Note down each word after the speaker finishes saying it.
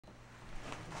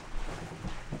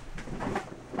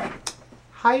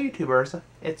Hi YouTubers,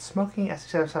 it's Smoking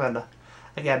S77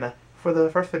 again for the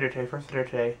first video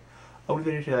today, only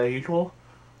video today as usual.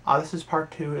 This is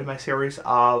part 2 in my series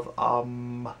of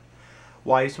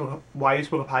why you smoke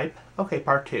a pipe. Okay,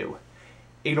 part 2.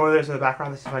 Ignore this in the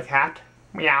background. This is my cat.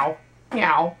 Meow,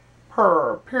 meow,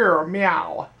 purr, purr,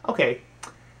 meow. Okay,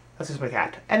 this is my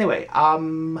cat. Anyway,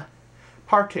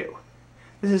 part 2.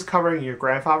 This is covering your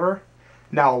grandfather.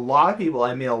 Now, a lot of people,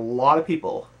 I mean a lot of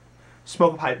people,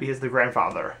 smoke a pipe because of the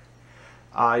grandfather.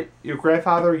 Your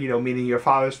grandfather, meaning your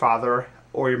father's father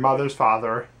or your mother's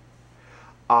father,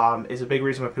 is a big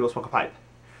reason why people smoke a pipe.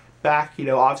 Back,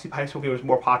 obviously pipe smoking was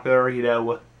more popular,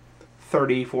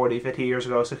 30, 40, 50 years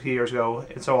ago, 60 years ago,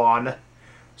 and so on.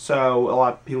 So a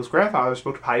lot of people's grandfathers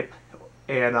smoked a pipe,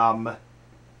 and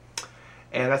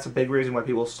that's a big reason why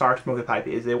people start smoking a pipe,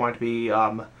 is they want to be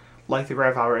like the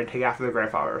grandfather and take after the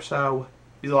grandfather. So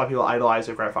a lot of people idolize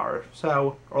their grandfather,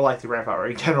 or like the grandfather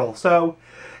in general. So,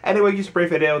 anyway, just a brief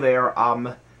video there.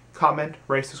 Comment,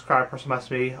 rate, subscribe, personal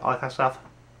message me, all that kind of stuff.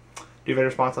 Do video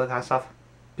response, all that kind of stuff.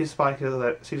 Peace, bye.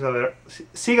 See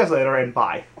you guys later, and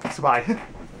bye. So bye.